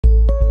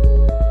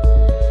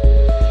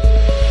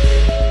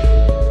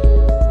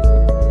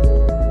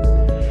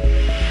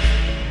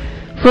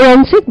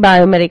Forensic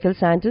biomedical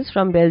scientists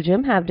from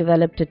Belgium have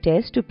developed a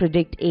test to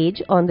predict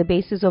age on the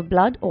basis of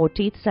blood or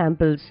teeth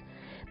samples.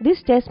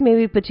 This test may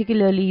be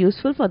particularly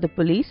useful for the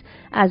police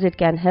as it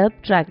can help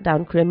track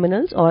down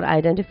criminals or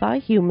identify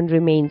human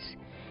remains.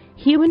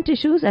 Human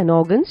tissues and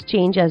organs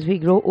change as we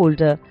grow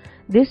older.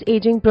 This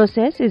aging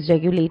process is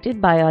regulated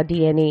by our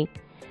DNA.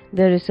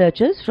 The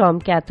researchers from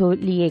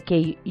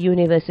Katholieke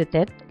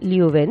Universiteit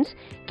Leuven's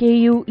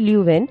KU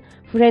Leuven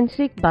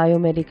Forensic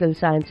Biomedical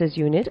Sciences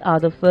Unit are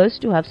the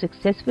first to have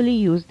successfully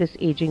used this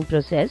aging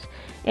process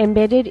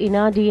embedded in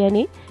our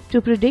DNA to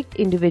predict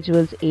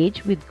individuals'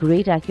 age with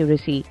great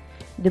accuracy.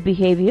 The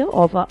behavior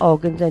of our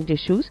organs and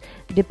tissues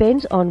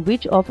depends on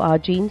which of our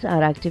genes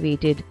are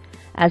activated.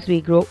 As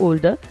we grow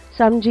older,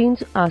 some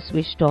genes are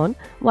switched on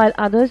while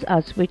others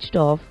are switched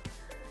off.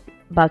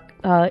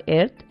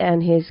 Earth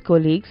and his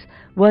colleagues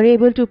were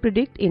able to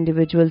predict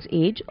individuals'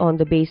 age on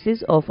the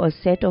basis of a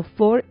set of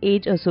 4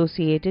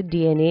 age-associated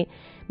DNA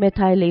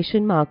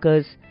methylation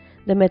markers.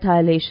 The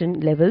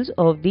methylation levels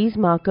of these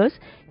markers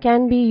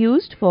can be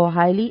used for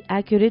highly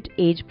accurate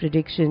age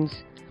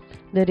predictions.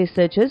 The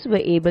researchers were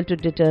able to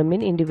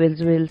determine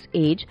individuals'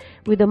 age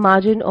with a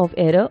margin of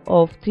error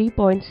of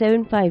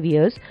 3.75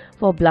 years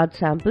for blood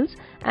samples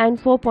and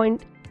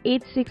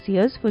 4.86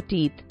 years for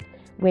teeth.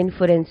 When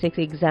forensic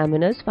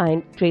examiners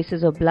find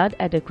traces of blood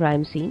at a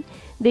crime scene,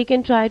 they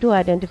can try to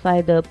identify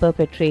the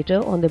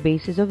perpetrator on the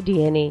basis of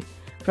DNA.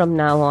 From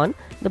now on,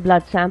 the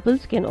blood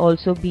samples can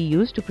also be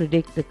used to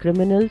predict the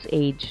criminal's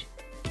age.